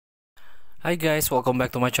Hi guys, welcome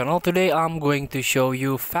back to my channel. Today I'm going to show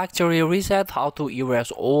you factory reset, how to erase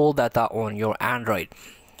all data on your Android.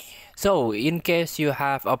 So in case you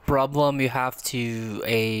have a problem, you have to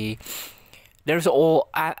there's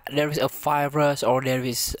a virus or there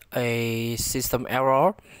is a system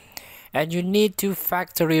error, and you need to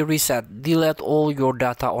factory reset, delete all your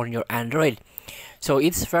data on your Android. So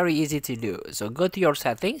it's very easy to do. So go to your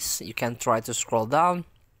settings. You can try to scroll down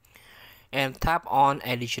and tap on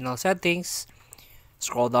additional settings.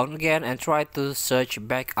 Scroll down again and try to search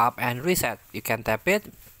backup and reset. You can tap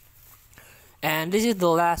it, and this is the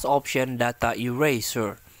last option, data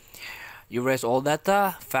eraser. Erase all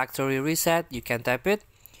data, factory reset. You can tap it.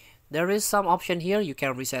 There is some option here. You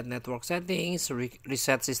can reset network settings,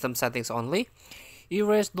 reset system settings only,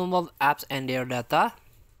 erase download apps and their data,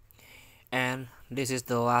 and this is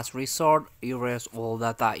the last resort, erase all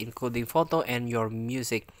data including photo and your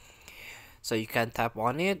music. So you can tap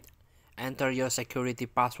on it, enter your security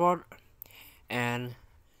password, and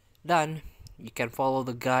done. You can follow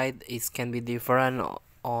the guide. It can be different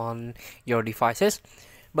on your devices,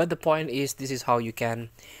 but the point is this is how you can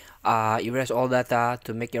erase all data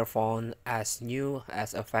to make your phone as new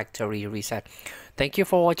as a factory reset. Thank you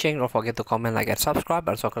for watching. Don't forget to comment, like, and subscribe,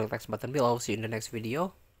 and also click the next button below. See you in the next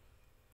video.